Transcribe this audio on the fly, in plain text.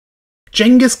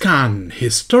Genghis Khan,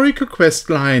 historical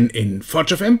questline in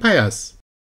Forge of Empires.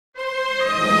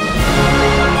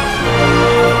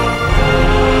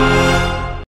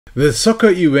 The soccer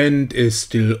event is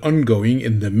still ongoing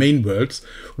in the main worlds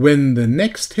when the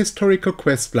next historical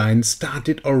questline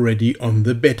started already on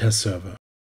the beta server.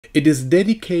 It is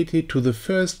dedicated to the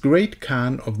first great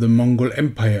Khan of the Mongol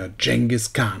Empire, Genghis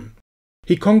Khan.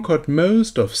 He conquered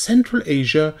most of Central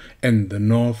Asia and the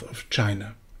north of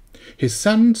China. His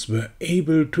sons were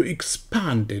able to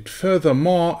expand it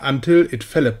furthermore until it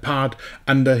fell apart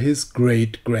under his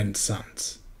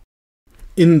great-grandsons.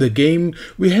 In the game,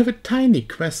 we have a tiny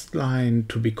quest line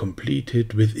to be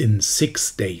completed within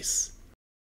 6 days.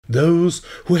 Those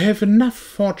who have enough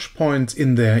forge points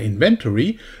in their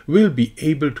inventory will be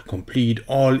able to complete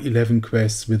all 11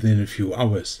 quests within a few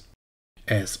hours.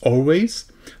 As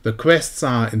always, the quests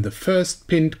are in the first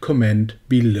pinned comment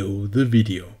below the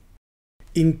video.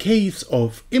 In case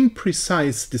of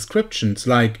imprecise descriptions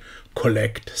like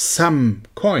collect some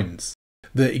coins,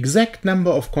 the exact number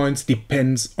of coins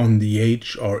depends on the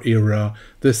age or era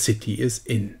the city is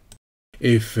in.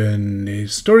 If an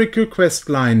historical quest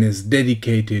line is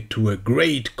dedicated to a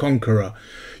great conqueror,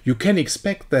 you can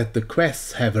expect that the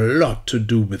quests have a lot to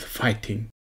do with fighting.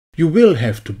 You will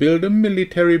have to build a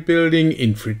military building,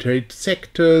 infiltrate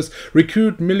sectors,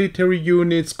 recruit military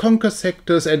units, conquer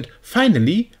sectors, and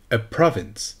finally a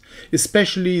province.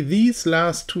 Especially these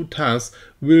last two tasks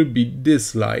will be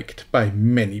disliked by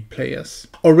many players.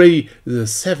 Already the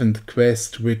 7th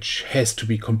quest, which has to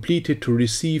be completed to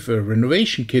receive a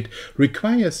renovation kit,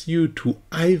 requires you to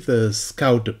either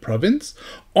scout a province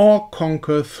or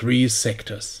conquer 3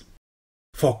 sectors.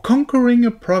 For conquering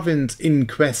a province in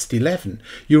Quest 11,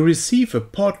 you receive a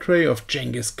portrait of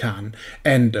Genghis Khan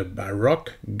and a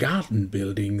Baroque garden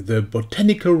building, the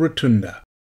Botanical Rotunda.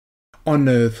 On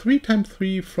a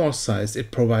 3x3 floor size, it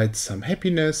provides some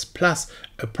happiness plus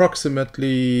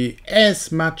approximately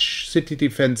as much city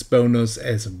defense bonus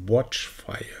as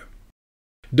Watchfire.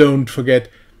 Don't forget,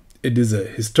 it is a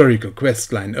historical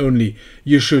questline only.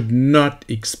 You should not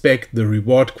expect the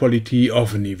reward quality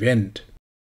of an event.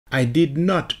 I did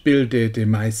not build it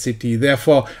in my city,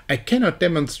 therefore I cannot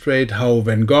demonstrate how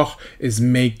Van Gogh is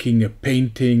making a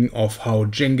painting of how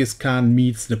Genghis Khan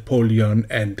meets Napoleon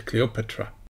and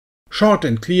Cleopatra. Short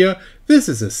and clear, this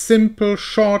is a simple,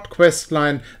 short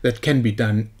questline that can be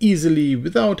done easily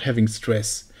without having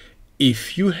stress,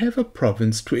 if you have a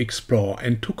province to explore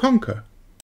and to conquer.